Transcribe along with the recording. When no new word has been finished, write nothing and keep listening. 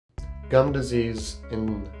Gum disease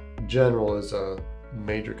in general is a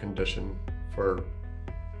major condition for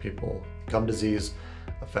people. Gum disease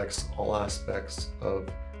affects all aspects of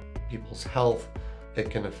people's health. It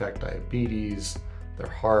can affect diabetes, their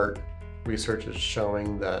heart. Research is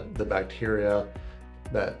showing that the bacteria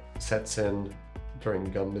that sets in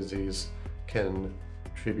during gum disease can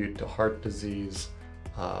contribute to heart disease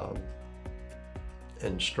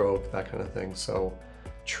and stroke, that kind of thing. So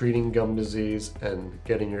treating gum disease and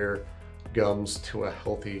getting your gums to a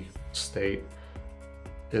healthy state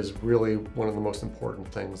is really one of the most important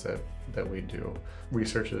things that we do.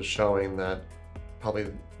 Research is showing that probably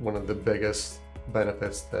one of the biggest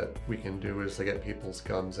benefits that we can do is to get people's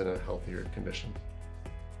gums in a healthier condition.